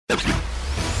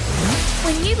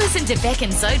When you listen to Beck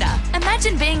and Soda,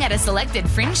 imagine being at a selected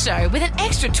Fringe show with an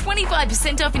extra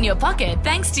 25% off in your pocket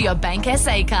thanks to your Bank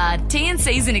SA card.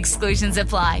 T&Cs and exclusions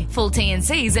apply. Full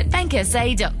T&Cs at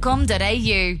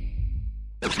banksa.com.au.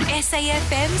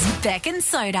 SAFM's Beck and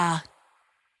Soda.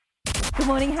 Good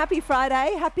morning. Happy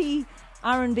Friday. Happy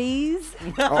R&B's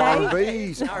day.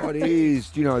 R&B's. Oh, it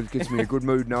is. You know, it gets me in a good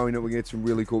mood knowing that we get some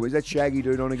really cool. Is that Shaggy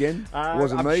dude on again?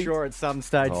 Wasn't I'm me? sure at some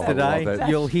stage Oh, I today love that.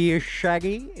 you'll hear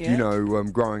Shaggy. Yeah? You know,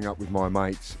 growing up with my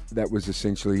mates, that was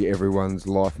essentially everyone's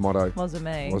life motto. Wasn't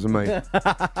me. Wasn't me.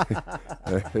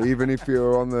 Even if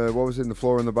you're on the, what was it, the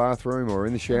floor in the bathroom or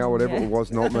in the shower, whatever, it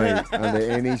was not me under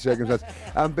any circumstance.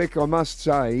 Beck, I must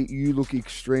say, you look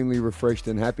extremely refreshed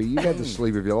and happy. You've had the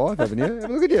sleep of your life, haven't you? Have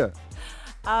a look at you.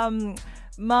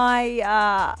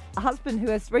 My husband, who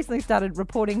has recently started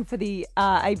reporting for the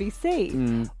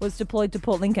ABC, was deployed to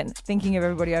Port Lincoln, thinking of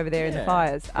everybody over there in the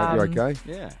fires. Hope you're okay.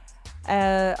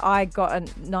 Yeah. I got a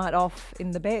night off in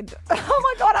the bed. Oh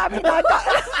my God! I mean,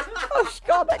 oh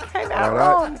God, that came out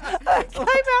wrong. That came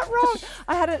out wrong.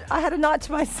 I had a night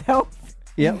to myself.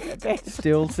 Yep.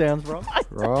 Still sounds wrong.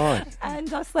 Right.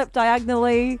 And I slept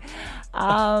diagonally.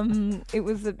 It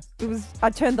was. I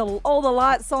turned all the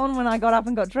lights on when I got up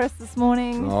and got dressed this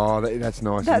morning. Oh, that's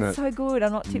nice, That's isn't it? so good.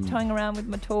 I'm not tiptoeing around with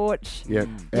my torch. Yep.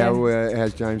 Yeah.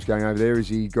 How's James going over there? Has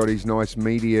he got his nice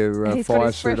media He's fire got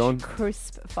his suit fresh, on?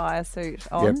 crisp fire suit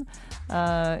on.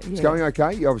 It's going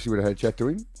okay? You obviously would have had a chat to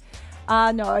him.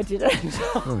 No, I didn't.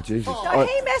 Oh, Jesus. No,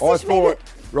 he messaged me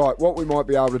Right, what we might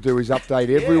be able to do is update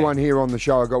everyone here on the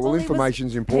show. I got, Well, he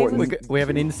information's was- important. We have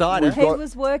an insider. He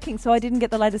was working, so I didn't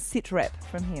get the latest sit rep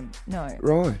from him. No.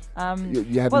 Right.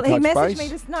 You haven't He touched messaged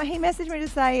base? He messaged me to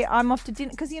say I'm off to dinner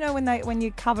because you know when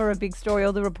you cover a big story,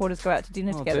 all the reporters go out to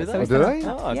dinner together. do So they? he's Do gonna- they?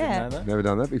 Oh, I Yeah. didn't know that. Never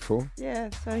done that before. Yeah,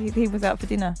 so he was out for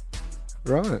dinner.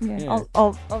 Right. Yeah, Yeah.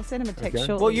 I'll send him a text Okay.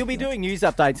 shortly. Well, you'll be doing news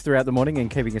updates throughout the morning and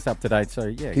keeping us up to date. So,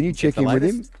 yeah. Can you get check the in with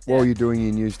him latest. while you're doing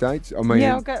your news dates? I mean,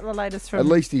 Yeah, I'll get the latest from. at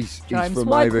least he's James from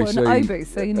Whitecourt ABC. and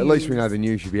ABC At least we News. know the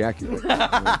news should be accurate.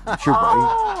 It should be.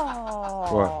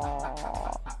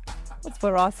 Oh. That's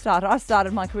where I started. I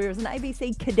started my career as an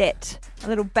ABC cadet, a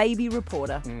little baby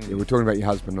reporter. Yeah, we're talking about your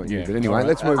husband, not you. Yeah, But anyway, all right.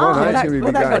 let's move on. Hey, it's going to be a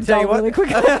big that got day. Tell you dull really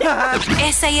quickly.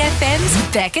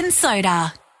 SAFM's Beck and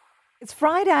Soda. It's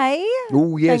Friday.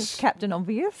 Oh, yes. Thanks, Captain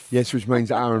Obvious. Yes, which means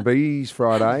R&B's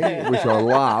Friday, which I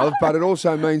love. But it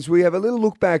also means we have a little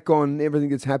look back on everything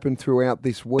that's happened throughout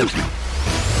this week.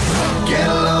 Get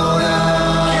a load of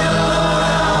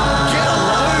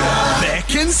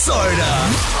Beck and Soda.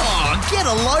 Oh, get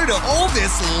a load of all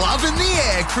this love in the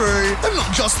air, crew. And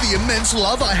not just the immense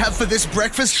love I have for this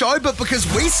breakfast show, but because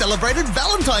we celebrated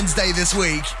Valentine's Day this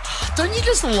week. Don't you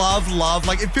just love?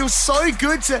 Like, it feels so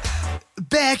good to...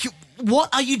 Beck,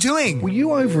 what are you doing? Were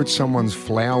you over at someone's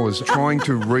flowers trying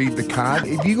to read the card?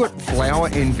 Have you got flower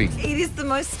envy? It is the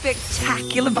most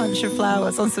spectacular bunch of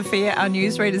flowers on Sophia, our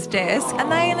newsreader's desk,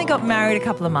 and they only got married a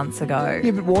couple of months ago.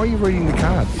 Yeah, but why are you reading the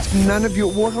card? It's none of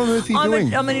your... What on earth are you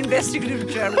doing? I'm an investigative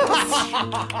journalist.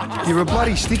 You're a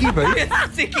bloody sticky beak.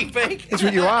 Sticky beak. That's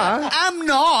what you are. I'm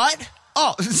not.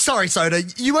 Oh, sorry, Soda.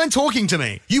 You weren't talking to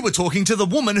me. You were talking to the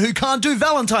woman who can't do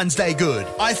Valentine's Day good.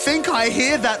 I think I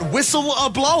hear that whistle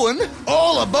a-blowing.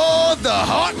 All aboard the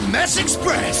Hot Mess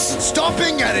Express.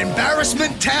 Stopping at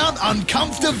Embarrassment Town,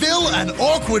 Uncomfortaville, and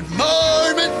Awkward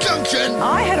Moment Junction.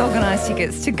 I had organised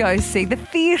tickets to go see the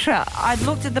theatre. I'd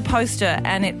looked at the poster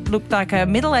and it looked like a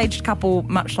middle-aged couple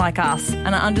much like us,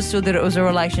 and I understood that it was a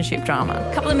relationship drama.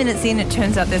 A couple of minutes in, it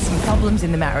turns out there's some problems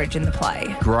in the marriage in the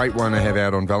play. Great one to have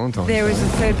out on Valentine's Day. There is a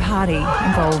third party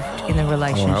involved in the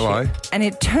relationship. Oh, hello. And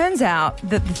it turns out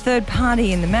that the third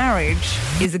party in the marriage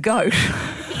is a goat.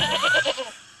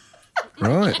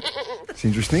 Right. It's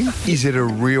interesting. Is it a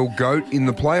real goat in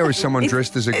the play, or is someone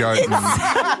dressed as a goat and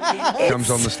comes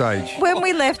on the stage? When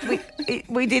we left,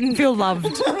 we didn't feel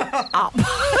loved up.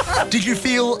 Did you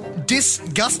feel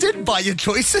disgusted by your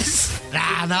choices?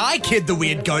 Nah, I kid the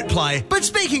weird goat play. But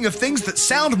speaking of things that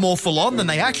sound more full-on than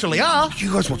they actually are... Did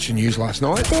you guys watch the news last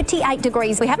night? 38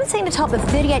 degrees. We haven't seen a top of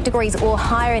 38 degrees or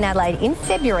higher in Adelaide in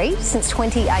February since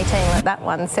 2018. Let that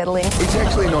one settle in. It's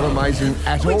actually not amazing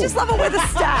at all. We just love it with a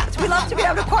stat. We love to be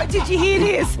able to quote, did you hear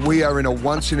this? We are in a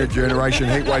once-in-a-generation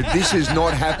heatwave. This has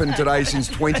not happened today since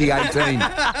 2018.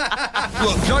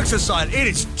 Look, jokes aside, it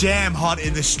is damn hot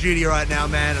in the studio right now,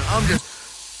 man. And I'm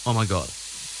just... Oh, my God.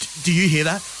 Do you hear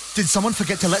that? Did someone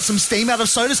forget to let some steam out of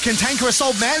Soda's cantankerous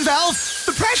old man valve?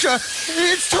 The pressure,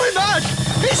 it's too much.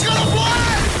 He's gonna blow!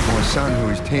 my son, who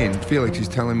is 10, Felix, is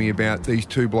telling me about these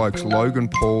two blokes, Logan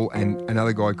Paul and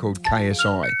another guy called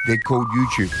KSI. They're called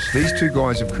YouTubers. These two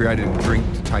guys have created a drink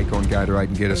to take on Gatorade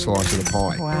and get a slice of the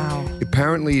pie. Wow.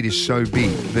 Apparently it is so big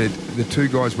that the two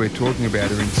guys we're talking about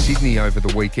are in Sydney over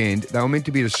the weekend. They were meant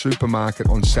to be at a supermarket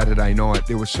on Saturday night.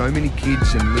 There were so many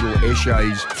kids and little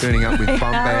eshays turning up with bum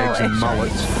bags and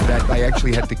mullets that they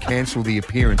actually had to cancel the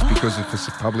appearance because of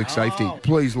public safety.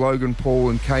 Please, Logan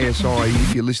Paul and KSI,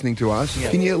 if you're listening to us,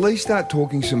 can you at least start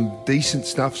talking some decent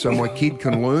stuff so my kid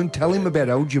can learn? Tell him about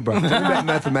algebra. Tell him about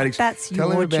mathematics. That's Tell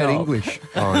him your about job. English.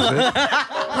 Oh, is it?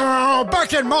 Oh,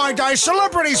 back in my day,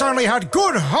 celebrities only had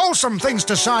good, wholesome things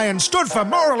to say and stood for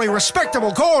morally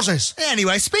respectable causes.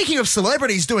 Anyway, speaking of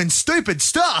celebrities doing stupid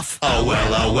stuff.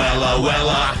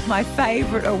 My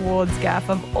favourite awards gaff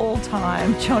of all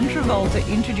time, John Travolta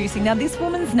introducing. Now, this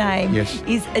woman's name Yes.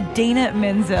 is Idina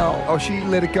Menzel. Oh, she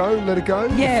let it go? Let it go?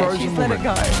 The Yeah, frozen she's let woman. it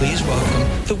go. Please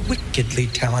welcome the wickedly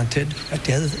talented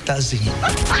Adele Dazeem.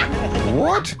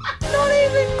 What? Not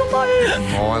even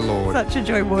close. My lord. Such a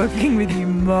joy working with you,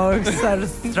 Mo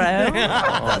Soderstrom.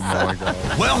 Oh, my God.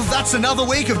 Well, that's another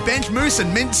week of Bench Moose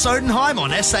and Mint Sodenheim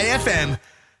on SAFM.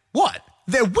 What?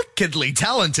 They're wickedly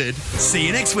talented. See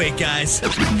you next week, guys.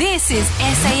 This is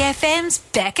SAFM's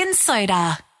Beck and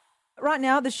Soda. Right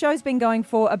now, the show's been going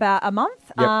for about a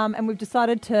month, Yep. and we've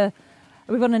decided to.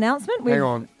 We've got an announcement. We've Hang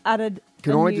on. added.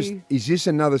 Can a I new- just... Is this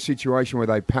another situation where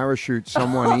they parachute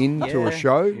someone into a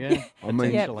show? Yeah. I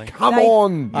mean, Yeah. come They-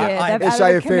 on. Yeah, they've added a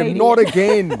SAFM, comedian. not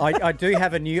again. I do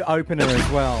have a new opener as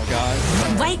well,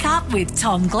 guys. Wake up with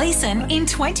Tom Gleeson in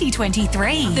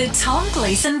 2023. The Tom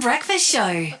Gleeson Breakfast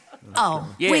Show. Oh,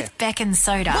 with Beck and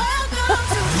Soda.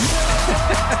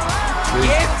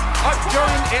 Yes, I've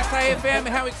joined SAFM.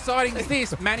 How exciting is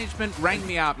this? Management rang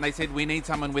me up and they said we need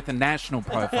someone with a national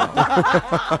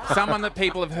profile. Someone that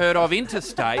people have heard of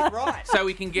interstate, so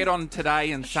we can get on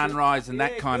Today and Sunrise and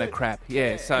that kind of crap.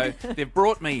 Yeah, so they've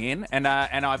brought me in and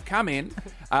I've come in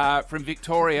from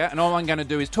Victoria, and all I'm going to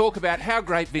do is talk about how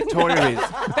great Victoria is.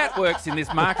 That works in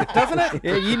this market, doesn't it?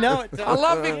 Yeah, you know it. I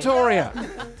love Victoria.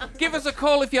 Give us a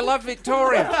call if you love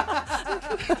Victoria.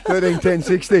 13, 10,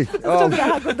 60. Oh, about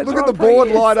how good the look at the Grand Prix board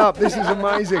is. light up. This is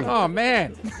amazing. Oh,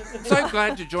 man. So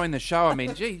glad to join the show. I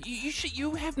mean, gee,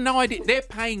 you have no idea. They're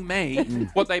paying me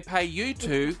what they pay you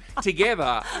two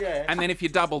together, and then if you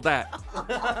double that.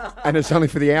 And it's only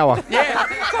for the hour. Yeah,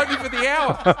 it's only for the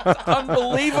hour. It's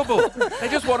unbelievable. They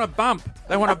just want a bump.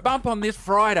 They want a bump on this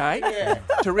Friday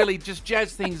to really just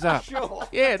jazz things up. Sure.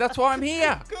 Yeah, that's why I'm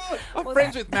here. Good. I'm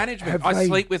friends with management. I they-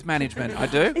 sleep with management. I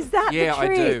do. Is that the Yeah, I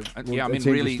do. trick? Yeah, I'm that's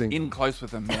in really interesting. in close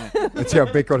with them. Yeah. That's how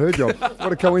Beck got her job.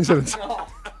 What a coincidence.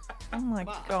 Oh my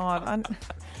God!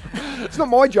 It's not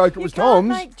my joke, it You was can't Tom's.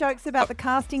 make jokes about the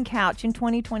casting couch in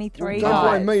 2023. Don't guys.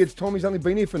 blame me, it's Tom. He's only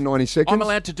been here for 90 seconds. I'm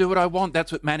allowed to do what I want.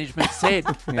 That's what management said.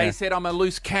 They said I'm a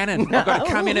loose cannon. I've got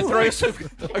to come in and throw some.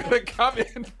 I've got to come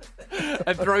in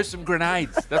and throw some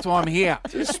grenades. That's why I'm here.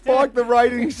 Spike the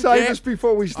ratings, save Yeah. us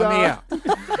before we I'm start. here.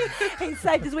 He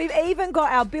saved us. We've even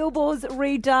got our billboards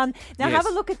redone. Now Yes. have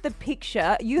a look at the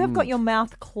picture. You have got your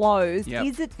mouth closed. Yep.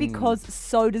 Is it because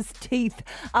Soda's teeth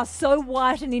are so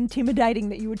white and intimidating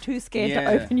that you were too scared to Yeah.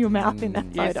 open your mouth in that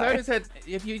Yeah, photo? so does that.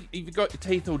 If you've got your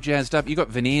teeth all jazzed up, you got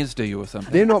veneers, do you, or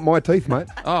something? They're not my teeth, mate.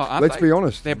 Oh, aren't Let's they? be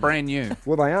honest. They're brand new.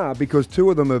 Well, they are, because two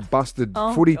of them are busted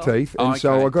footy teeth, and Oh,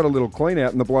 so okay. I got a little clean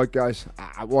out, and the bloke goes,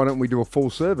 why don't we do a full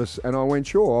service? And I went,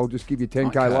 sure, I'll just give you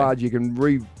 10K Okay. large, you can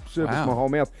resurface Wow. my whole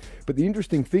mouth. But the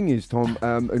interesting thing is, Tom,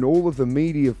 in all of the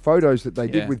media photos that they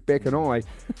Yeah. did with Beck and I,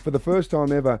 for the first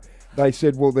time ever, they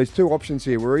said, well, there's two options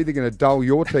here. We're either going to dull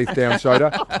your teeth down,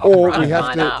 Soda, or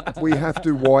we have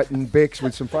to whiten Beck's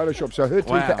with some Photoshop. So her teeth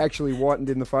Wow. are actually whitened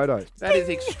in the photos. That is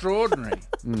extraordinary.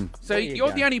 So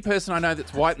you're the only person I know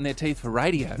that's whitened their teeth for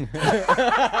radio.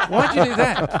 Why'd you do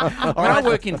that? When I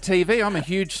work in TV, I'm a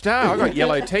huge star. I got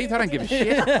yellow teeth. I don't give a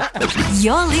shit.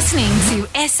 You're listening to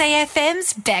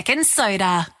SAFM's Beck and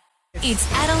Soda. It's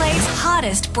Adelaide's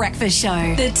hardest breakfast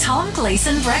show. The Tom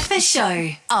Gleeson Breakfast Show.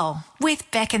 Oh, with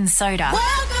Beck and Soda.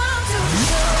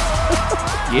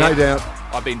 No doubt.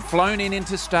 I've been flown in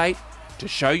interstate to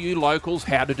show you locals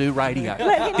how to do radio.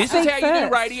 Let him This is speak how you do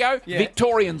first. radio,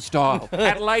 Victorian style.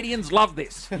 Adelaideans love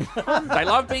this. They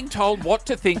love being told what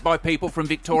to think by people from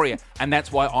Victoria, and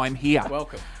that's why I'm here.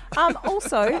 Welcome.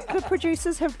 Also, the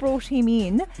producers have brought him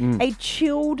in a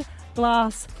chilled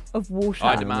glass of water.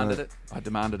 I demanded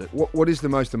it. What is the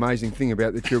most amazing thing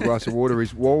about the chilled glass of water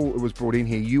is while it was brought in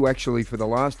here, you actually, for the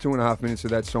last 2.5 minutes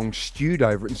of that song, stewed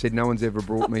over it and said, no one's ever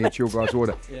brought me a chilled glass of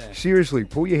water. Yeah. Seriously,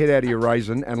 pull your head out of your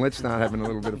raisin and let's start having a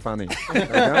little bit of fun here.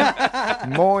 Okay?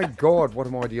 My God, what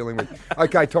am I dealing with?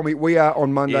 Okay, Tommy, we are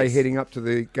on Monday heading up to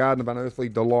the Garden of Unearthly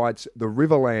Delights, the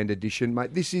Riverland edition.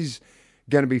 Mate, this is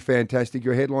going to be fantastic.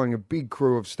 You're headlining a big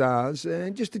crew of stars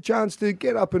and just a chance to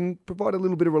get up and provide a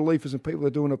little bit of relief for some people that are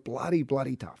doing it bloody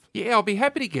tough. Yeah, I'll be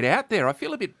happy to get out there. I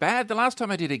feel a bit bad. The last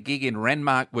time I did a gig in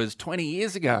Renmark was 20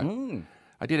 years ago.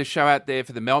 I did a show out there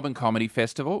for the Melbourne Comedy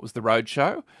Festival. It was the Road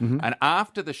Show. And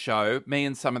after the show, me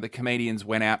and some of the comedians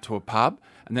went out to a pub,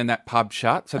 and then that pub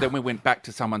shut. So then we went back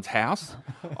to someone's house.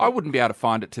 I wouldn't be able to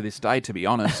find it to this day, to be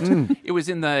honest. It was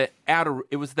in the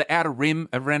outer rim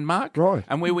of Renmark. Right.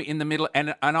 And we were in the middle,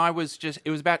 and I was just,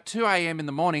 it was about 2 a.m. in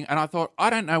the morning, and I thought,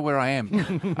 I don't know where I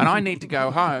am, and I need to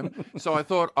go home. So I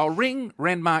thought, I'll ring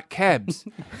Renmark Cabs.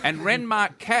 And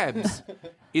Renmark Cabs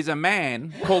is a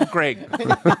man called Greg.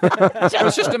 It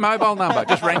was just a mobile number.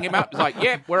 Just rang him up. It was like,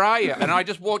 yep, where are you? And I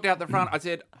just walked out the front. I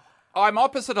said, I'm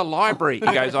opposite a library. He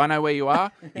goes, I know where you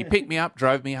are. He picked me up,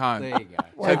 drove me home. There you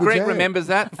go. So Greg remembers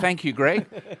that. Thank you, Greg.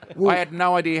 I had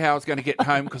no idea how I was going to get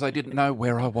home because I didn't know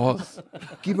where I was.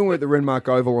 Given we're at the Renmark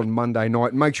Oval on Monday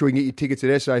night, make sure you can get your tickets at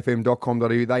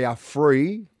safm.com.au. They are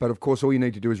free, but of course all you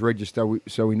need to do is register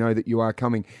so we know that you are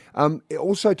coming.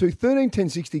 Also, to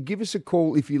 131060, give us a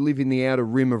call if you live in the outer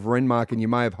rim of Renmark and you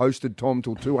may have hosted Tom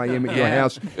till 2 a.m. at your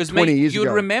house It was 20 me. years You'd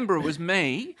ago. remember it was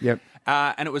me. Yep.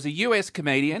 And it was a US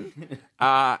comedian,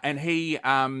 and he,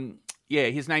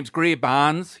 his name's Greer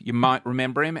Barnes. You might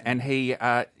remember him, and he,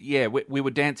 we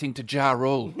were dancing to Ja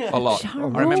Rule a lot. Ja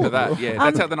I remember Rule. that. Yeah,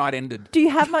 that's how the night ended. Do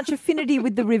you have much affinity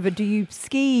with the river? Do you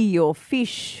ski or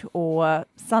fish or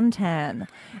suntan?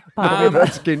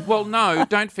 Well, no,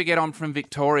 don't forget I'm from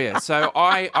Victoria. So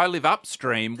I live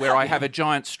upstream where I have a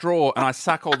giant straw and I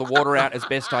suck all the water out as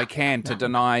best I can to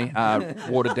deny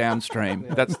water downstream.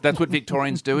 That's what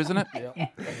Victorians do, isn't it?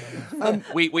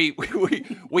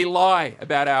 We lie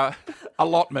about our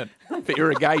allotment for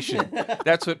irrigation.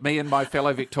 That's what me and my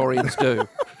fellow Victorians do.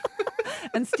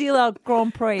 And steal our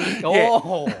Grand Prix.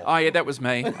 Oh, yeah, that was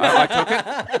me. I took it.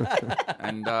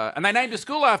 And they named a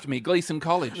school after me, Gleeson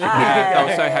College. I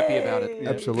was so happy about it.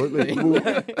 Absolutely.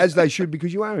 Well, as they should,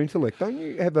 because you are intellect. Don't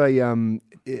you have a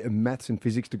maths and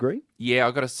physics degree? Yeah,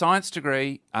 I got a science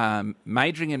degree,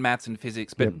 majoring in maths and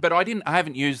physics, but I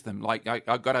haven't used them. Like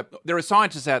there are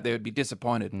scientists out there who'd be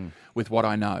disappointed with what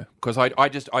I know because I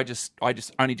just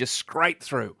only scraped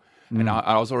through, and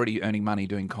I was already earning money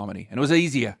doing comedy, and it was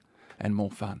easier and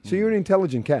more fun. So you're an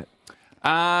intelligent cat.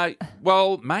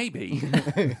 Well, maybe,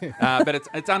 but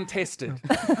it's untested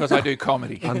because I do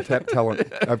comedy. Untapped talent,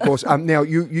 of course. Now,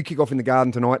 you kick off in the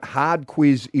Garden tonight. Hard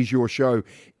Quiz is your show.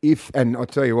 And I'll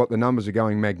tell you what, the numbers are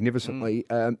going magnificently.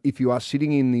 If you are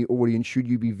sitting in the audience, should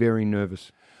you be very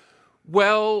nervous?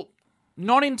 Well,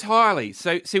 not entirely.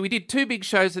 So we did 2 big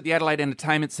shows at the Adelaide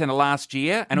Entertainment Centre last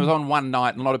year, and it was on one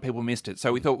night, and a lot of people missed it.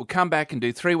 So we thought we'd come back and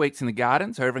do 3 weeks in the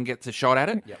Garden so everyone gets a shot at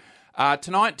it. Yep.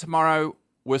 Tonight, tomorrow,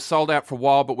 we're sold out for a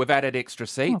while, but we've added extra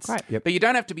seats. Oh, great. Yep. But you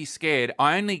don't have to be scared.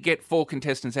 I only get 4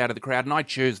 contestants out of the crowd, and I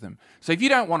choose them. So if you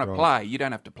don't want to play, you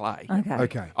don't have to play.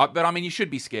 Okay. But, I mean, you should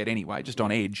be scared anyway, just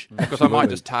on edge, because I might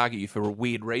just target you for a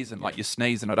weird reason, like you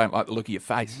sneeze and I don't like the look of your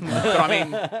face.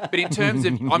 But in terms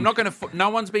of, I'm not going to, no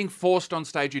one's being forced on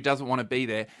stage who doesn't want to be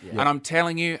there. Yeah. And I'm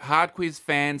telling you, Hard Quiz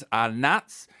fans are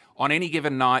nuts. On any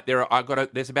given night,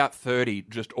 there's about 30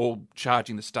 just all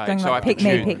charging the stage. Going so like, I have to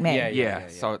choose. pick me. Yeah.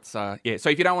 So it's So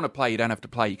if you don't want to play, you don't have to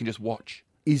play. You can just watch.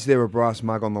 Is there a brass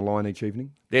mug on the line each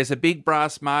evening? There's a big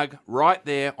brass mug right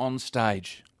there on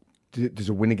stage. Does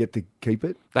a winner get to keep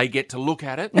it? They get to look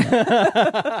at it.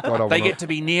 God, they get to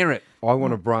be near it. I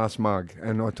want a brass mug,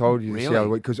 and I told you this the other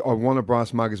week because I want a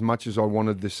brass mug as much as I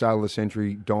wanted the Sale of the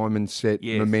Century diamond set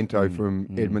memento from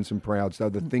Edmondson Prouds. They're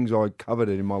the things I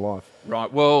coveted in my life.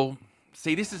 Right. Well,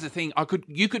 see, this is the thing.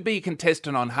 You could be a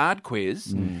contestant on Hard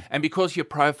Quiz, and because your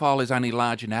profile is only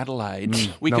large in Adelaide,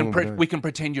 we can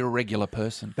pretend you're a regular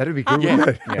person. That'd be good, wouldn't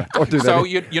it? Yeah. I'll do that. So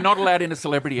you're not allowed in a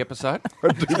celebrity episode. I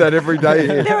do that every day.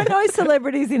 Here. There are no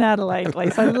celebrities in Adelaide,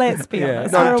 Lee, so let's be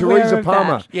honest. No, We're Teresa aware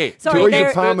Palmer. of that. Yeah,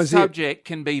 Teresa Palmer's the subject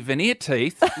can be veneer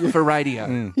teeth for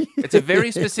radio. It's a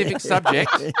very specific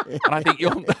subject, and I think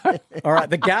you'll know. All right,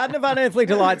 the Garden of Unearthly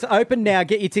Delights open now.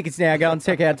 Get your tickets now. Go and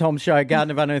check out Tom's show,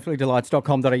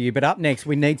 gardenofUnearthlyDelights.com.au. But up next,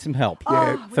 we need some help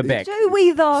for Beck. Do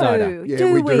we, though? Soda.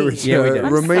 Yeah, we do. It's we do.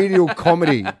 remedial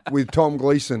comedy with Tom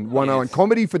Gleeson, 101.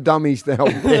 Comedy for dummies to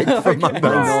help Beck for Monday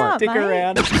night. Stick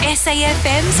around.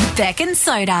 SAFM's Beck and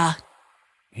Soda.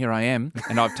 here I am,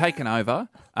 and I've taken over,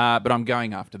 but I'm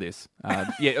going after this.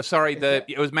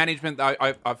 It was management.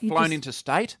 I've flown into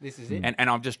state. This is it. And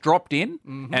I've just dropped in,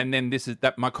 and then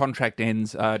my contract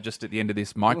ends just at the end of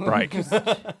this mic break.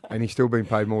 And he's still been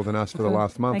paid more than us for the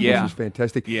last month, Yeah. which is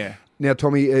fantastic. Yeah. Now,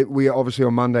 Tommy, we are obviously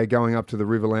on Monday going up to the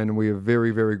Riverland, and we are very,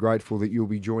 very grateful that you'll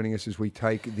be joining us as we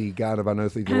take the Garden of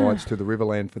Unearthly Delights to the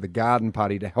Riverland for the garden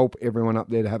party to help everyone up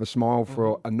there to have a smile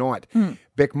for a night.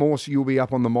 Beck Morse, you'll be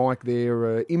up on the mic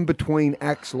there in between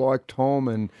acts like Tom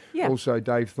and also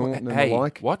Dave Thornton and the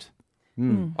like. What?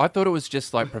 I thought it was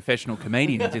just like professional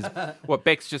comedians.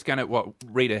 Beck's just going to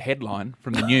read a headline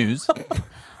from the news?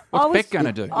 What's Beck going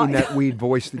to do? In that weird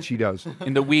voice that she does.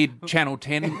 In the weird Channel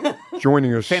 10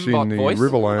 Joining us Fembot in the voice?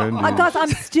 Riverland. Guys, I'm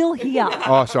still here.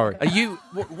 Oh, sorry. Are you...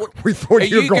 We thought Are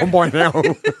you were you gone by now.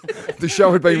 The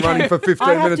show had been running for 15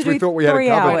 I have minutes. to We do thought we had 3 it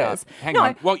covered. hours. Hang No.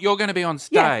 on. Well, you're going to be on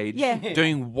stage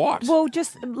doing what? Well,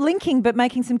 just linking, but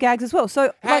making some gags as well.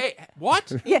 So, Hey,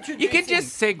 what? Yeah. You can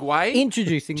just segue.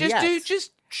 Introducing the acts.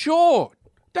 Sure.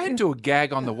 Don't do a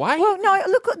gag on the way. well, no,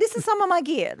 look, this is some of my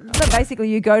gear. But basically,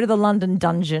 you go to the London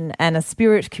dungeon and a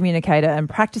spirit communicator and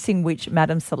practicing which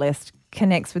Madame Celeste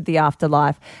connects with the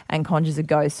afterlife and conjures a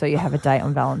ghost so you have a date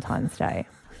on Valentine's Day.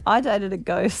 I dated a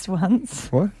ghost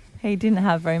once. What? He didn't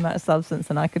have very much substance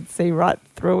and I could see right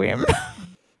through him.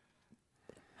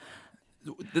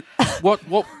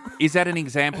 What is that an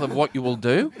example of what you will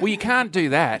do? Well, you can't do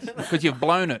that because you've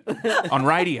blown it on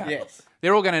radio. Yes.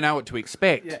 They're all going to know what to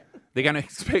expect. Yeah. They're going to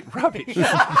expect rubbish.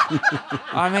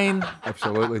 I mean,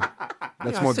 Absolutely.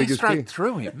 That's I my see biggest straight fear.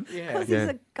 through him. Because Yeah. he's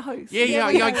a ghost. Yeah.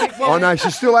 I get, Oh, no,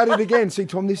 she's still at it again. See,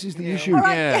 Tom, this is the issue.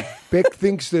 yeah. Beck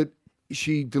thinks that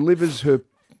she delivers her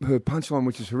punchline,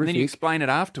 which is And then you horrific. explain it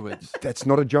afterwards. That's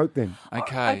not a joke then.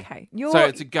 Okay. Okay. So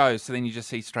it's a ghost, so then you just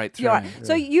see straight through You're right. him.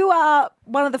 So you are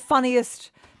one of the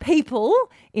funniest people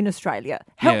in Australia.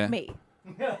 Help Yeah. me.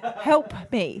 Help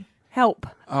me. Help.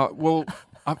 Well,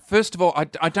 first of all,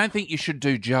 I don't think you should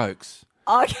do jokes.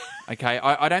 Okay. Okay,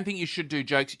 I don't think you should do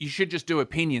jokes. You should just do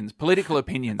opinions, political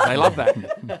opinions. They love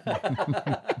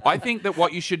that. I think that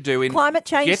what you should do in Climate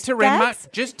change get to Renmark, gags?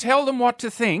 just tell them what to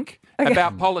think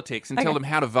about politics and tell them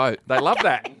how to vote. They love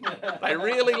that. They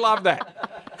really love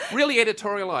that. Really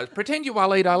editorialise. Pretend you're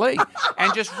Waleed Ali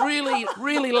and just really,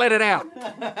 really let it out.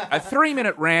 A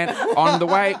 3-minute rant on the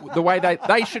way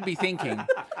they should be thinking.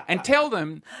 And tell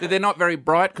them that they're not very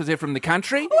bright because they're from the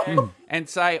country and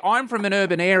say, I'm from an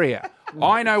urban area.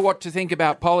 I know what to think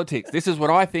about politics. This is what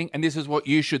I think and this is what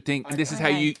you should think and this is how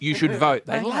you should vote.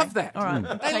 They love that. All right.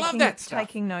 They love that stuff.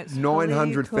 Taking notes.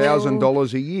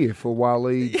 $900,000 a year for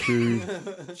Waleed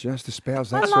to just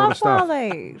espouse that I sort love of stuff.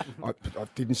 Waleed. I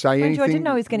didn't say anything. I didn't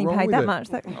know he was getting wrong paid with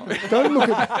that it. much. Don't look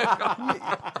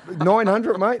at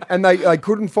 900, mate. And they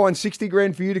couldn't find 60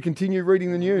 grand for you to continue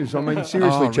reading the news. I mean,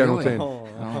 seriously, Oh, Channel really? 10.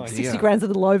 Oh, 60 dear. grand's a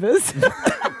little overs.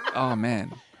 Oh,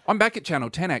 man. I'm back at Channel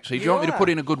 10, actually. Do you want me to put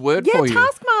in a good word Yeah, for you?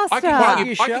 Taskmaster. I can,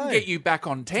 Your I show. can get you back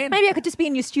on 10. Maybe I could just be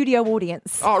in your studio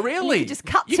audience. Oh, really? You could just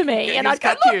cut You to can me get- and just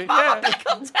I'd go, cut to you. look, Mum, Yeah. I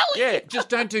can't tell you. Yeah, just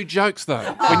don't do jokes, though,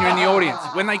 when you're in the audience.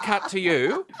 When they cut to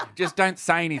you, just don't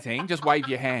say anything. Just wave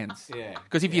your hands. Yeah.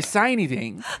 Because if you say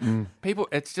anything, people,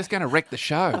 it's just going to wreck the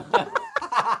show.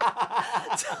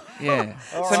 Yeah.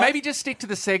 So maybe just stick to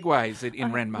the segues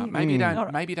in Renmark.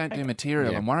 Maybe don't do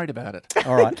material. I'm worried about it.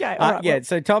 All right. Okay, all right, Yeah, well.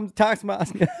 so Tom,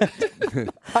 Taskmaster,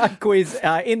 hard quiz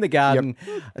in the garden.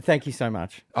 Thank you so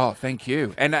much. Oh, thank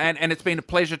you. And it's been a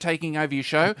pleasure taking over your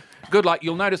show. Good luck.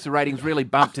 You'll notice the ratings really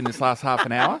bumped in this last half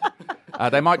an hour.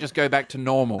 They might just go back to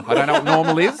normal. I don't know what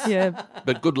normal is, Yeah,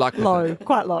 but good luck with low, it.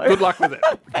 quite low. Good luck with it.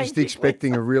 Just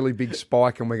expecting a really big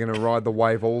spike, and we're going to ride the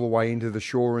wave all the way into the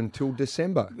shore until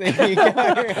December. There you go.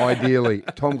 Ideally.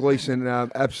 Tom Gleeson,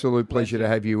 absolute pleasure to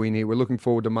have you in here. We're looking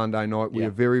forward to Monday night. We are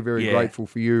very, very Yeah. grateful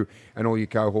for you and all your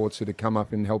cohorts that have come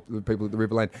up and helped the people at the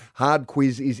Riverland. Hard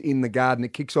quiz is in the garden.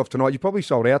 It kicks off tonight. You probably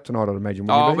sold out tonight, I'd imagine.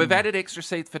 wouldn't Oh, you be? we've added extra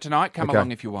seats for tonight. Come Okay.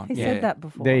 along if you want. He said that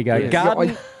before. There you go. Yeah.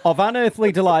 Garden of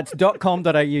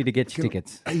unearthlydelights.com.au to get your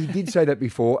tickets. He did say that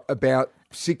before about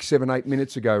 6, 7, 8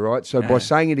 minutes ago, right? So by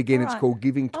saying it again, it's called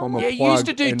giving Tom a Yeah, plug. you used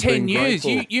to do and 10 being news.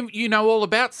 grateful. You know all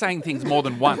about saying things more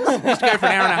than once. You used to go for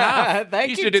an hour and a half. Thank you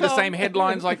used you, to do the Tom. same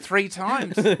headlines like 3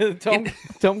 times.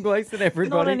 Tom Gleeson, Not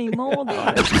everybody. anymore,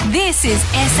 though. This is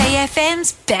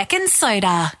SAFM's Beck and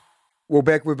Soda. Well,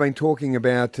 Beck, we've been talking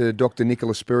about Dr.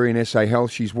 Nicola Spurrier in SA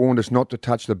Health. She's warned us not to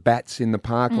touch the bats in the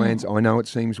parklands. I know it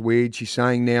seems weird. She's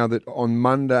saying now that on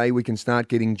Monday we can start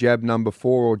getting jab number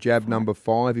 4 or jab number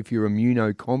 5 if you're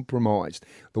immunocompromised.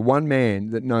 The one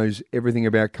man that knows everything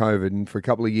about COVID, and for a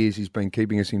couple of years he's been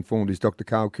keeping us informed, is Dr.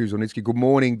 Karl Kuzornitsky. Good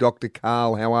morning, Dr.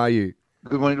 Karl. How are you?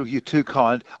 Good morning. Look, you're too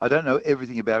kind. I don't know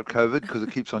everything about COVID because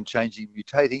it keeps on changing,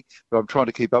 mutating, but I'm trying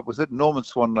to keep up with it. Norman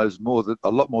Swan knows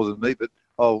a lot more than me, but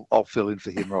I'll fill in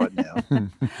for him right now.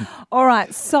 All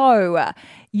right, so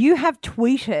you have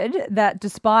tweeted that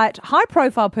despite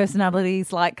high-profile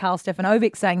personalities like Karl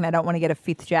Stefanovic saying they don't want to get a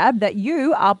 5th jab, that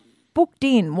you are booked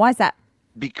in. Why is that?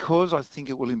 Because I think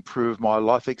it will improve my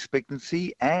life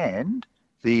expectancy and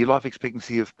the life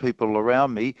expectancy of people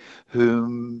around me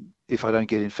whom, if I don't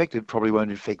get infected, probably won't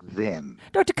infect them.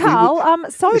 Dr. Karl,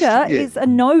 Soda is a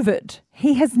Novid.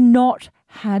 He has not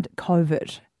had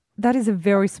COVID. That is a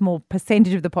very small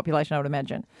percentage of the population, I would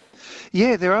imagine.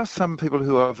 Yeah, there are some people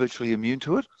who are virtually immune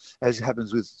to it, as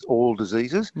happens with all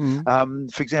diseases.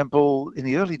 For example, in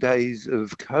the early days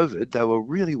of COVID, they were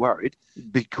really worried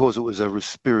because it was a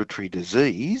respiratory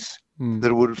disease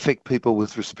that it would affect people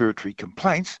with respiratory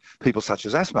complaints, people such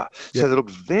as asthma. So they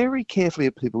looked very carefully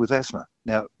at people with asthma.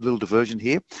 Now, little diversion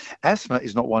here. Asthma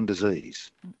is not one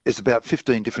disease. It's about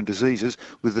 15 different diseases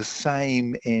with the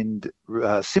same end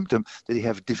symptom that you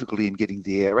have difficulty in getting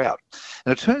the air out.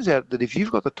 And it turns out that if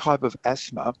you've got the type of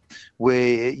asthma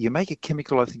where you make a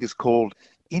chemical, I think it's called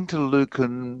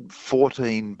interleukin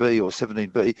 14B or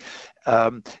 17B,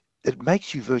 it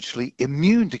makes you virtually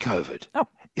immune to COVID. Oh.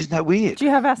 Isn't that weird? Do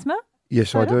you have asthma?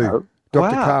 Yes, I do.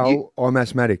 Dr. Karl, I'm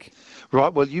asthmatic.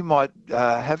 Right, well, you might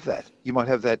have that. You might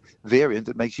have that variant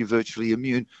that makes you virtually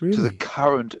immune to the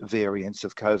current variants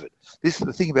of COVID.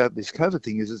 The thing about this COVID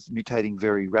thing is it's mutating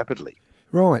very rapidly.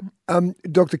 Right.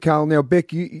 Dr. Karl, now,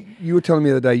 Beck, you were telling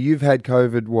me the other day you've had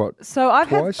COVID, what, So I've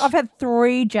twice? had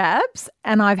 3 jabs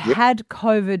and I've had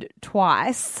COVID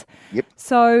twice. Yep.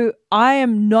 So I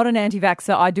am not an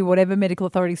anti-vaxxer. I do whatever medical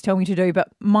authorities tell me to do. But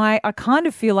I kind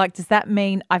of feel like, does that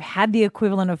mean I've had the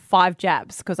equivalent of 5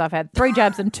 jabs? Because I've had 3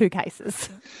 jabs and 2 cases.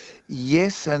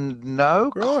 Yes and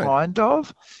no, kind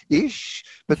of, ish.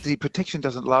 But the protection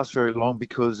doesn't last very long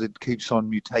because it keeps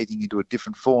on mutating into a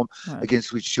different form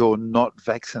against which you're not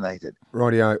vaccinated.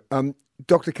 Rightio.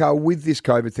 Dr. Karl, with this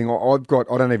COVID thing,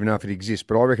 I don't even know if it exists,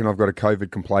 but I reckon I've got a COVID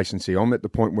complacency. I'm at the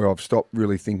point where I've stopped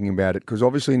really thinking about it because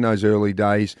obviously in those early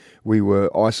days we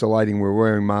were isolating, we were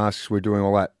wearing masks, we're doing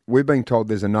all that. We've been told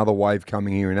there's another wave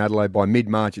coming here in Adelaide. By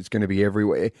mid-March, it's going to be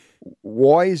everywhere.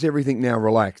 Why is everything now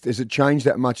relaxed? Has it changed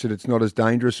that much that it's not as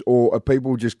dangerous, or are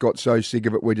people just got so sick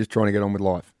of it, we're just trying to get on with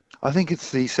life? I think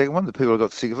it's the second one, the people have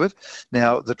got sick of it.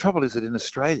 Now, the trouble is that in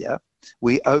Australia,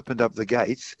 we opened up the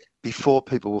gates before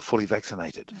people were fully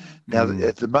vaccinated. Now,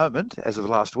 at the moment, as of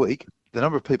last week, the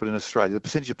number of people in Australia, the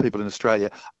percentage of people in Australia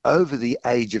over the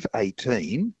age of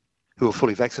 18 who are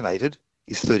fully vaccinated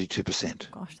is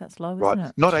 32%. Gosh, that's low, right? isn't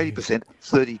it? Not 80%,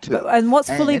 32. And what's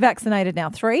fully vaccinated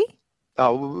now? 3?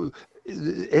 Oh,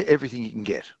 everything you can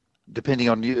get. Depending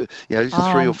on you, this is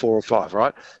 3 or 4 or 5,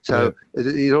 right? So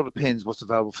it all depends what's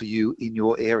available for you in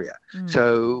your area.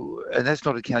 So, and that's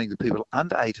not accounting the people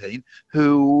under 18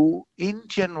 who, in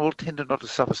general, tend not to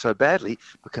suffer so badly,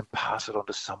 but can pass it on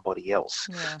to somebody else.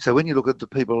 So when you look at the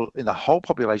people in the whole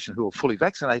population who are fully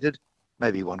vaccinated,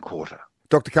 maybe 1/4.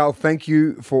 Dr. Karl, thank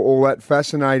you for all that.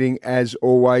 Fascinating as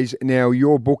always. Now,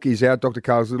 your book is out, Dr.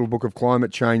 Karl's Little Book of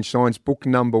Climate Change Science. Book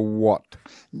number what?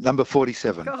 Number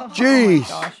 47. Jeez.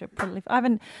 Oh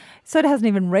gosh, Soda hasn't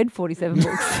even read 47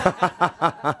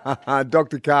 books.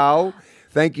 Dr. Karl,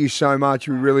 thank you so much.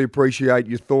 We really appreciate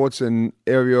your thoughts and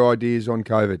your ideas on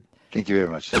COVID. Thank you very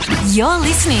much. You're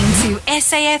listening to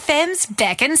SAFM's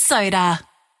Beck and Soda.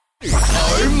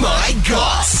 Oh my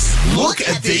gosh! Look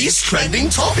at these trending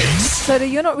topics. Soda,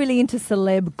 you're not really into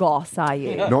celeb goss, are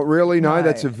you? Not really, no.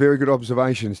 That's a very good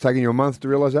observation. It's taken you a month to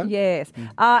realise that? Yes.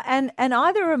 And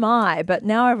either am I, but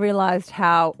now I've realised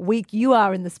how weak you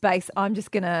are in the space. I'm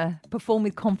just going to perform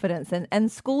with confidence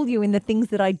and school you in the things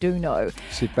that I do know.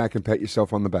 Sit back and pat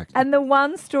yourself on the back. And the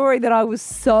one story that I was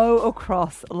so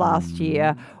across last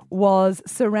year was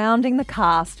surrounding the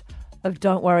cast of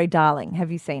Don't Worry Darling.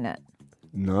 Have you seen it?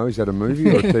 No, is that a movie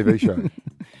or a TV show?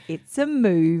 It's a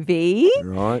movie.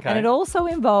 Right. And it also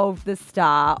involved the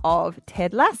star of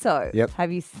Ted Lasso. Yep.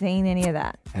 Have you seen any of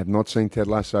that? Have not seen Ted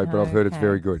Lasso, but I've heard it's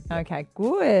very good. Okay,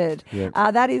 good. Yep.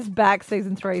 That is back.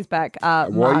 Season 3 is back. Why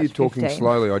March are you talking 15.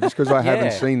 slowly? Just because I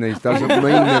haven't seen these doesn't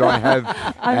mean that I have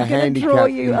a handicap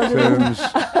in terms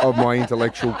of my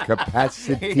intellectual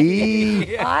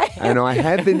capacity. And I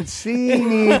haven't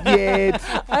seen it yet.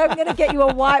 I'm going to get you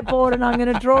a whiteboard and I'm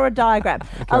going to draw a diagram.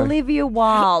 Okay. Olivia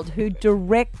Wilde, who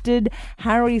directed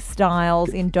Harry Styles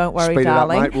in Don't Worry Speed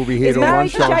Darling, it up, mate. We'll be here is till married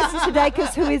to lunchtime. Jason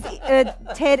Sudeikis, who is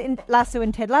Ted in Lasso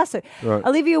and Ted Lasso. Right.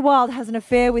 Olivia Wilde has an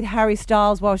affair with Harry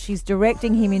Styles while she's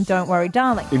directing him in Don't Worry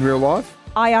Darling. In real life?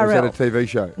 IRL. Or is that a TV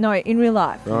show? No, in real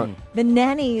life. Right. The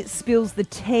nanny spills the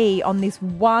tea on this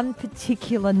one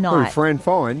particular Oh, night. Fran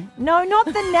Fine. No, not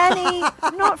the nanny,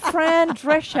 not Fran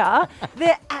Drescher,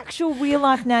 the actual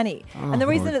real-life nanny. And the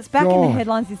reason it's back in the God.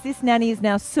 headlines is this nanny is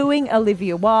now suing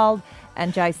Olivia Wilde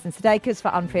and Jason Sudeikis for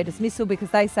unfair dismissal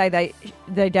because they say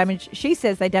she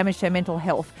says they damaged her mental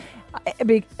health.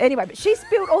 Anyway, but she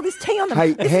spilled all this tea on them. Hey,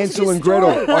 Listen to Hansel this and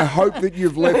Gretel, story. I hope that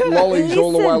you've left lollies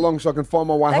all the way Listen. along so I can find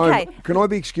my way Okay. home. Can I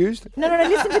be excused? No,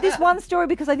 listen to this one story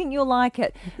because I think you'll like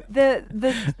it.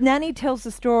 The nanny tells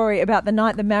the story about the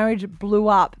night the marriage blew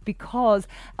up because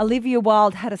Olivia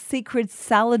Wilde had a secret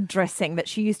salad dressing that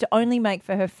she used to only make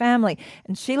for her family.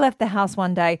 And she left the house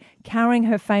one day carrying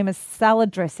her famous salad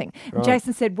dressing. And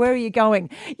Jason said, "Where are you going?"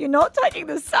 "You're not taking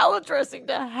the salad dressing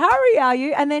to Harry, are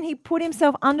you?" And then he put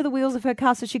himself under the wheels of her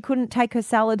car so she couldn't take her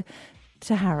salad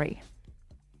to Harry.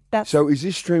 So is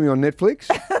this streaming on Netflix?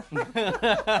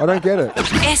 I don't get it.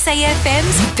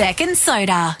 SAFM's Beck and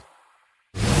Soda.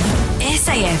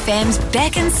 SAFM's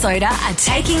Beck and Soda are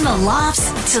taking the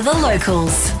laughs to the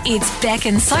locals. It's Beck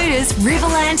and Soda's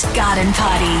Riverland Garden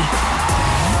Party.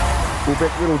 Well,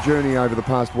 Beck, little journey over the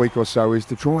past week or so is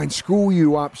to try and school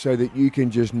you up so that you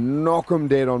can just knock them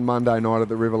dead on Monday night at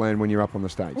the Riverland when you're up on the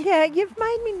stage. Yeah, you've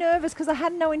made me nervous because I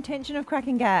had no intention of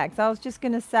cracking gags. I was just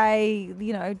going to say,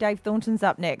 Dave Thornton's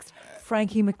up next.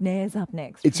 Frankie McNair's up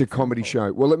next. It's a comedy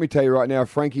show. Well, let me tell you right now,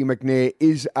 Frankie McNair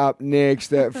is up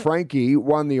next. Frankie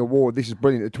won the award. This is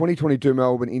brilliant. The 2022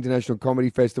 Melbourne International Comedy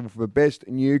Festival for Best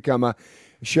Newcomer.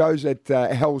 Shows at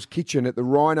Hell's Kitchen at the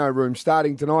Rhino Room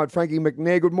starting tonight. Frankie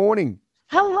McNair, good morning.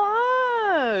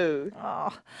 Hello. Oh,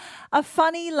 a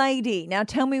funny lady. Now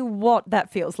tell me what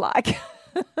that feels like.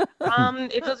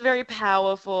 It feels very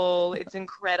powerful. It's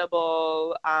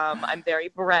incredible. I'm very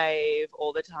brave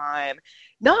all the time.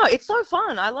 No, it's so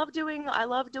fun. I love doing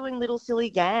little silly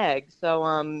gags. So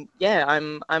I'm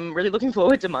really looking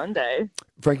forward to Monday.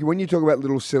 Frankie, when you talk about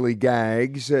little silly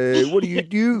gags, what do you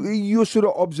do? You're sort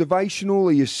of observational?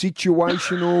 Are you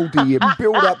situational? Do you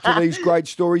build up to these great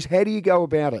stories? How do you go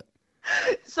about it?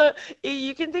 So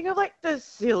you can think of like the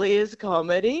silliest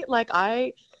comedy.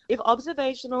 If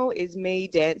observational is me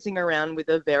dancing around with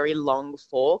a very long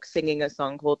fork, singing a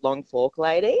song called "Long Fork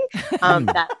Lady,"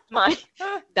 that's my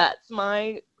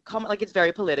comment. Like it's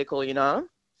very political,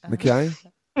 Okay.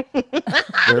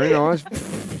 Very nice.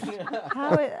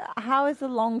 How is a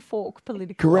long fork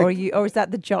political? Correct. Or is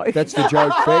that the joke? That's the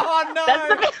joke, Beck.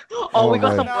 We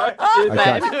got some work to do,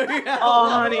 Okay. babe. Oh,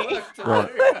 honey.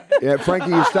 Right. Yeah, Frankie,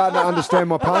 you're starting to understand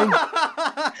my pain.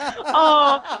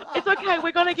 Oh, it's okay.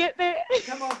 We're gonna get there.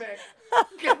 Come on, Beck.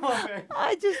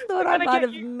 I just thought I might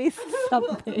have missed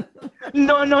something.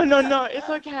 No. It's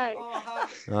okay.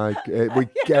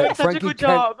 Frankie, good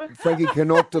job. Frankie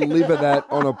cannot deliver that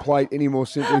on a plate any more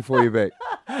simply for you, Beck.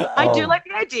 I do like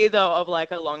the idea though of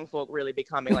like a long fork really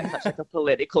becoming like such like a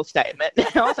political statement.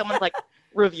 Now someone's like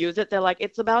reviews it, they're like,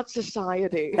 it's about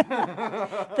society.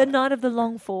 The night of the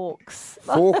long forks.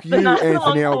 Fork you,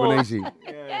 Anthony Albanese.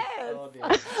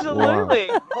 Absolutely.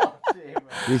 Wow.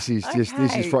 This is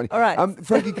frightening. All right.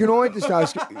 Frankie, can I just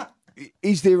ask,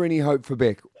 is there any hope for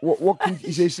Beck?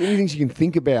 Is there anything you can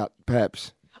think about,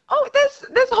 perhaps? Oh,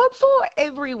 there's hope for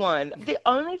everyone. The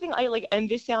only thing I like, and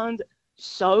this sounds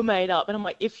so made up, and I'm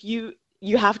like, if you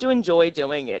have to enjoy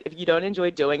doing it. If you don't enjoy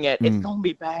doing it, it's gonna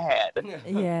be bad.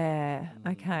 Yeah.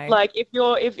 Okay. Like if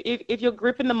you're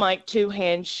gripping the mic, two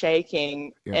hands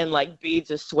shaking, and like beads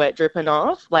of sweat dripping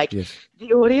off, like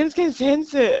the audience can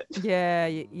sense it.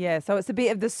 Yeah. So it's a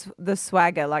bit of the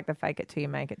swagger, like the fake it till you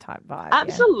make it type vibe.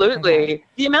 Absolutely. Yeah. Okay.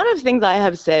 The amount of things I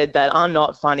have said that are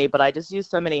not funny, but I just use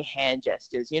so many hand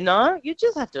gestures. You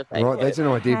just have to fake Right, it. that's an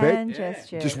idea, Hand Beck.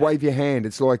 gesture. Just wave your hand.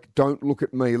 It's like, don't look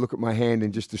at me, look at my hand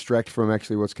and just distract from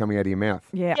actually what's coming out of your mouth.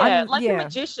 Yeah. Like a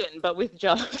magician, but with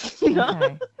jokes.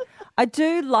 Okay. I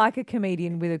do like a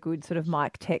comedian with a good sort of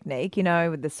mic technique,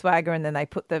 with the swagger, and then they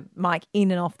put the mic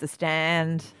in and off the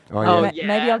stand. Oh, yeah.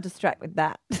 Maybe I'll distract with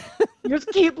that. You just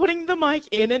keep putting the mic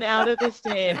in and out of the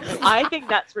stand. I think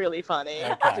that's really funny,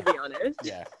 to be honest.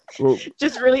 Yeah. Well,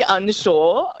 Just really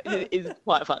unsure is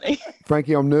quite funny.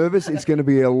 Frankie, I'm nervous. It's going to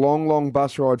be a long, long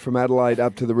bus ride from Adelaide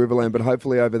up to the Riverland, but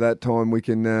hopefully over that time we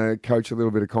can coach a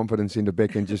little bit of confidence into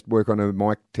Beck and just work on her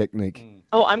mic technique.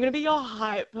 Oh, I'm going to be your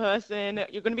hype person.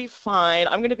 You're going to be fine.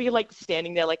 I'm going to be like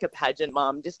standing there like a pageant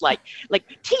mom, just like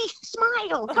teeth,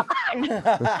 smile, come on.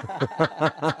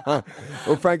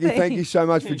 Well, Frankie, thank you so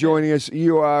much for joining us.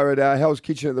 You are at Hell's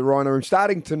Kitchen at the Rhino Room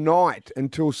starting tonight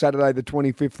until Saturday the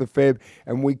 25th of Feb,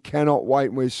 and we cannot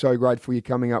wait. We're so grateful you're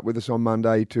coming up with us on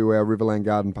Monday to our Riverland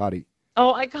Garden Party.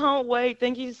 Oh, I can't wait.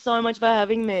 Thank you so much for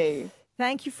having me.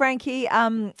 Thank you, Frankie.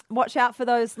 Watch out for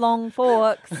those long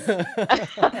forks.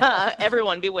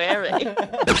 Everyone be wary.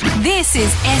 This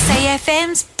is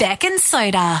SAFM's Beck and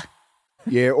Soda.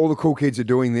 Yeah, all the cool kids are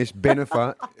doing this.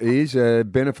 Benifer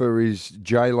is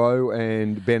J-Lo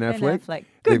and Ben Affleck. Good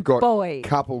They've got boy.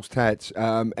 couples tats.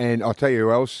 And I'll tell you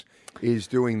who else is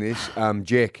doing this.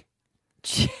 Jack.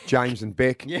 James and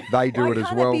Beck. They do it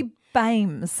as well. Why can't it be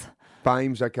Bames?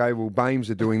 Bames, okay. Well, Bames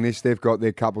are doing this. They've got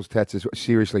their couples tats as well.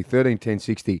 Seriously, 13, 10,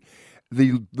 60.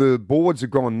 The boards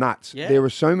have gone nuts. Yeah. There are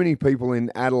so many people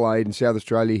in Adelaide and South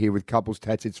Australia here with couples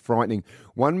tats. It's frightening.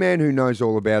 One man who knows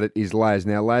all about it is Laz.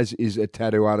 Now, Laz is a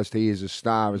tattoo artist. He is a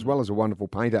star as well as a wonderful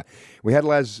painter. We had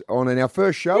Laz on in our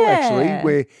first show, actually,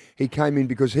 where he came in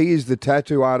because he is the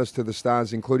tattoo artist to the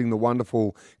stars, including the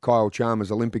wonderful Kyle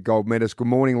Chalmers, Olympic gold medalist. Good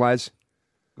morning, Laz.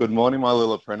 Good morning, my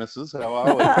little apprentices. How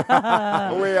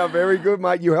are we? We are very good,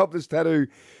 mate. You helped us tattoo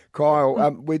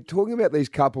Kyle. We're talking about these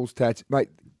couples tats. Mate,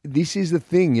 this is the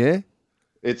thing, yeah?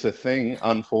 It's a thing,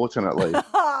 unfortunately.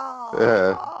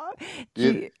 Yeah.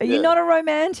 Are you not a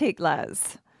romantic,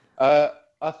 Laz? I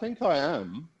think I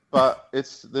am, but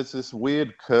there's this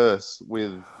weird curse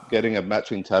with getting a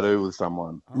matching tattoo with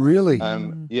someone. Really?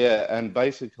 And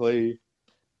basically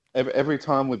every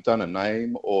time we've done a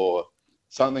name or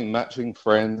something matching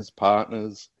friends,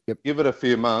 partners, give it a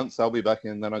few months, I'll be back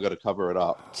in, then I got to cover it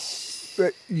up.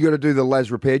 But you got to do the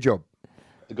Laz repair job.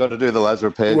 I got to do the Laz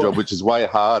repair job, which is way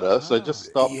harder. So just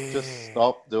stop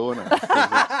doing it.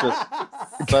 It's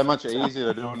just so much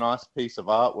easier to do a nice piece of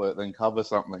artwork than cover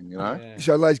something, you know? Yeah.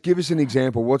 So, Laz, give us an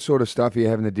example. What sort of stuff are you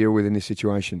having to deal with in this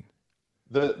situation?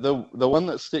 The one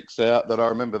that sticks out that I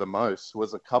remember the most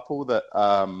was a couple that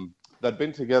they'd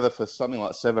been together for something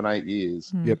like 7-8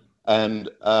 years. Yep. And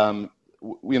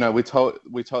we told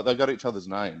they got each other's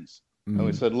names, and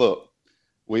we said, look,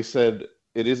 it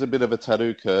is a bit of a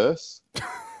tattoo curse.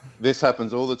 This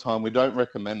happens all the time. We don't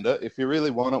recommend it. If you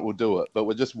really want it, we'll do it, but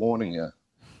we're just warning you.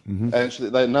 Mm-hmm.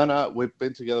 And no, we've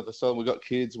been together for so long. We've got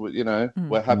kids.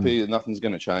 We're happy. Nothing's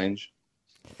going to change.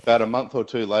 About a month or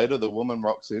two later, the woman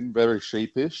rocks in, very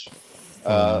sheepish. You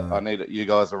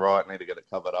guys are right. I need to get it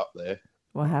covered up there.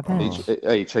 What happened?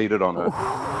 He cheated on her.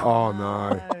 Oh,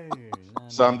 no.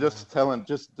 So I'm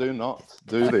just do not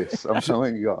do this. I'm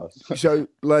telling you guys. So,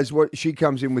 Laz, she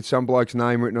comes in with some bloke's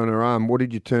name written on her arm. What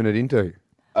did you turn it into?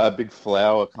 A big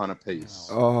flower kind of piece.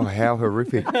 Oh, how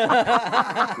horrific.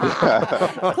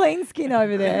 Clean skin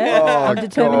over there. I'm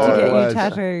determined to get you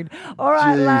tattooed. All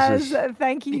right, Jesus. Laz,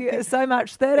 thank you so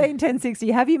much. 13 10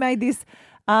 60. Have you made this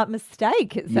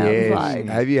mistake, it sounds like?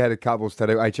 Have you had a couples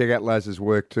tattoo? Hey, check out Laz's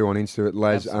work too on Insta at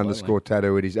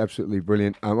Laz_tattoo. It is absolutely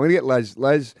brilliant. I'm going to get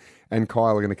Laz and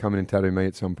Kyle are going to come in and tattoo me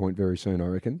at some point very soon, I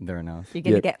reckon. Very nice. You're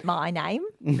going to get my name?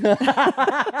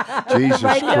 Jesus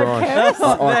Christ.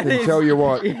 I can tell you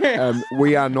what,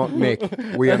 we are not mech.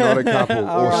 We are not a couple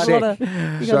or sec.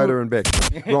 Soda and Beck.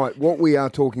 Right, what we are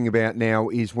talking about now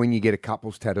is when you get a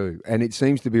couples tattoo. And it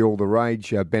seems to be all the rage.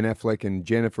 Ben Affleck and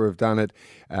Jennifer have done it.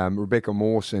 Rebecca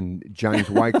Morse and James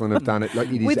Wakeland have done it. Like,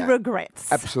 it is with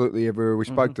regrets. Absolutely everywhere. We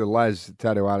spoke to Laz, the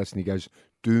tattoo artist, and he goes,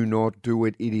 do not do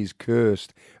it. It is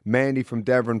cursed. Mandy from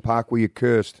Davern Park, were you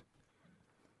cursed?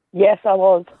 Yes, I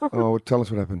was. Oh, tell us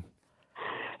what happened.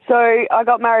 So I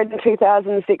got married in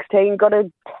 2016, got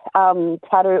a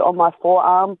tattoo on my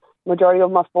forearm, majority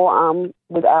of my forearm,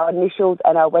 with our initials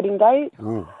and our wedding date.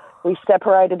 Ooh. We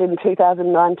separated in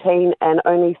 2019, and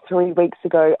only 3 weeks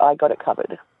ago I got it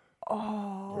covered.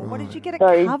 Oh, what did you get it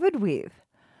covered with?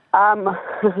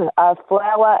 A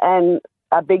flower and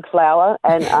a big flower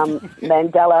and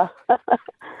Mandela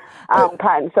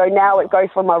pattern. So now it goes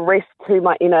from my wrist to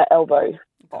my inner elbow.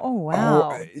 Oh,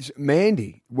 wow.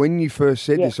 Mandy, when you first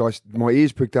said this, my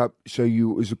ears pricked up. So it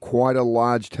was quite a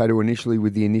large tattoo initially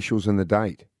with the initials and the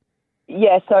date.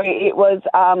 Yeah, so it was,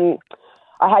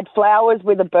 I had flowers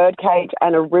with a bird cage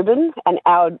and a ribbon, and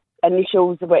our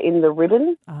initials were in the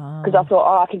ribbon because I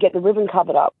thought, I could get the ribbon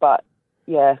covered up, but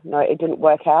yeah, no, it didn't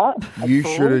work out. You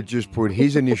should have just put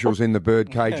his initials in the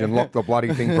bird cage and locked the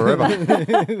bloody thing forever.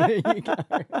 There you go.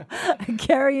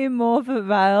 Carrie in Morpeth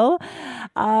Vale,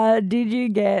 did you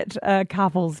get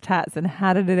couples tats and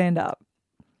how did it end up?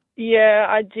 Yeah,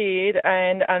 I did,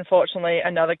 and unfortunately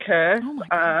another curse. Oh, my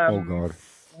God. Oh, God.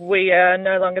 We are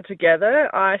no longer together.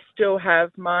 I still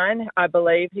have mine. I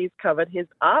believe he's covered his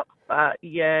up, but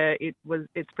yeah,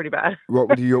 it's pretty bad.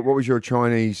 What was your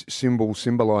Chinese symbol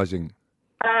symbolising?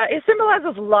 It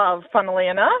symbolises love, funnily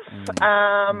enough.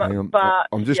 Hang on. But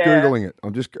I'm just yeah. Googling it.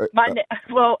 I'm just...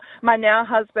 my now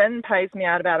husband pays me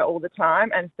out about it all the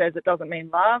time and says it doesn't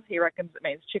mean love. He reckons it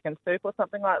means chicken soup or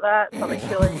something like that, something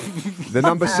silly. The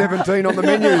number 17 on the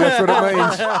menu, that's what it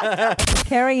means.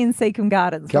 Kerry in Seacombe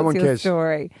Gardens. Come what's on, your Kez.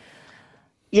 story?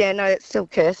 Yeah, no, it's still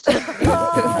cursed. Kerry,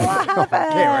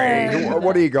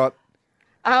 what do you got?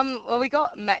 Well, we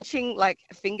got matching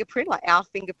fingerprint, like our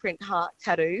fingerprint heart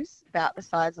tattoos about the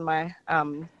size of my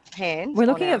hand. We're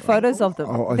looking at photos of them.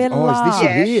 They're is this large.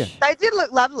 your hair? They did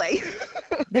look lovely.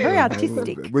 They're very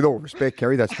artistic. With all respect,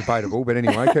 Kerry, that's debatable. But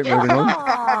anyway, keep moving on.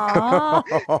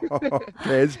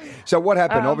 Kez. So what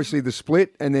happened? Obviously the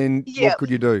split, and then what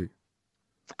could you do?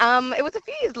 It was a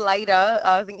few years later.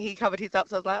 I think he covered his up,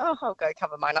 so I was like, oh, I'll go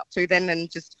cover mine up too then,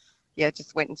 and just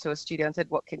went into a studio and said,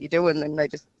 what can you do? And then they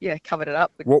just, covered it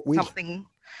up with something.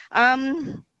 I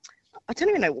don't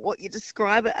even know what you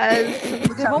describe it as.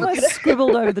 They've almost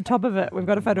scribbled over the top of it. We've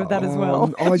got a photo of that as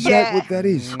well. Oh, is that what that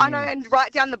is? I know, and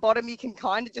right down the bottom you can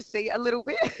kind of just see a little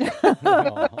bit.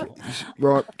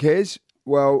 Right, Kez.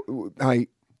 Well, hey,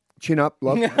 chin up,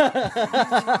 love. Chin up.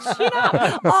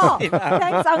 Oh,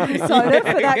 thanks, Uncle Soda,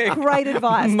 for that great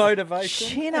advice. Motivation.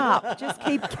 Chin up. Just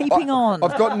keep keeping on.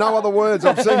 I've got no other words.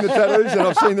 I've seen the tattoos and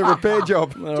I've seen the repair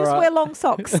job. Just wear long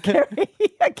socks, Kerry.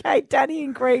 Okay, Danny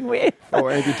in Greenwith. Oh,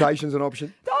 amputation's an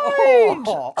option? Don't.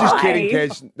 Just kidding,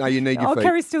 Kez. No, you need your feet.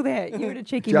 Kerry's still there. You're in a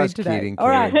cheeky Just mood today. kidding, All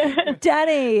right.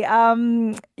 Danny,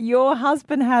 your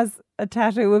husband has a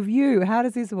tattoo of you. How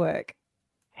does this work?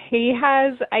 He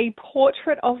has a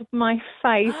portrait of my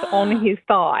face on his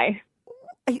thigh.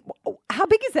 How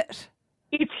big is it?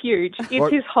 It's huge. It's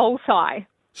What? his whole thigh.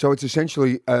 So it's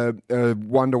essentially a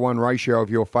 1-to-1 ratio of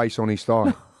your face on his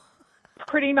thigh.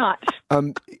 Pretty much.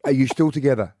 Are you still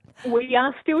together? We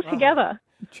are still together.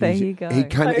 There you go. He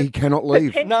cannot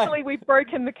leave. Potentially we've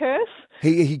broken the curse.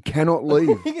 He cannot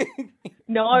leave.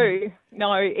 No,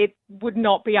 it would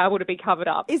not be able to be covered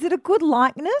up. Is it a good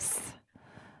likeness?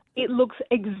 It looks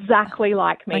exactly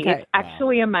like me. Okay. It's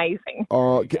actually amazing.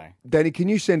 Danny, can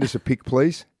you send us a pic,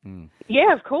 please?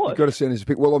 Yeah, of course. You've got to send us a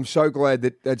pic. Well, I'm so glad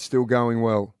that that's still going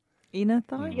well. Inner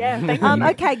thigh? Yeah, thank you.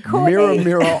 Okay, Courtney.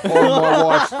 Mirror on my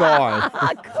wife's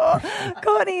thigh.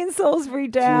 Courtney in Salisbury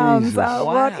Downs. Jesus.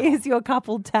 What is your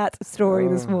couple tat story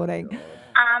this morning?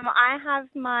 I have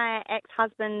my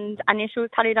ex-husband's initials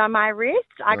tattooed on my wrist.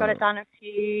 I got it done a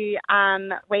few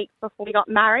weeks before we got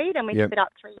married, and we split up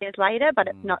 3 years later, but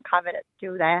it's not covered. It's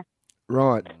still there.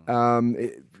 Right.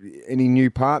 Any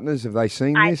new partners? Have they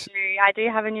seen this? I do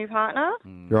have a new partner.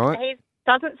 Right. He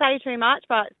doesn't say too much,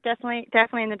 but it's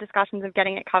definitely in the discussions of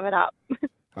getting it covered up.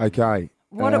 Okay.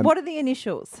 What are the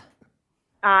initials?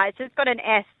 It's just got an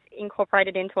S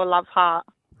incorporated into a love heart.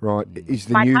 Right. Is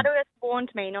the My new tattooist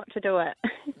warned me not to do it.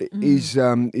 is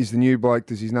the new bloke?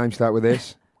 Does his name start with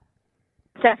S?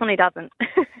 Definitely doesn't.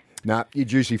 Nah, you're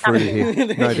juicy fruity here,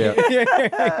 no doubt.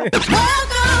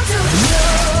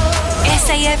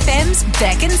 SAFM's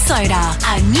Beck and Soda,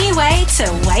 a new way to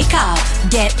wake up.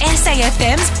 Get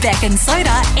SAFM's Beck and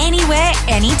Soda anywhere,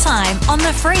 anytime on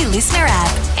the free listener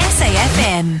app.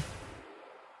 SAFM.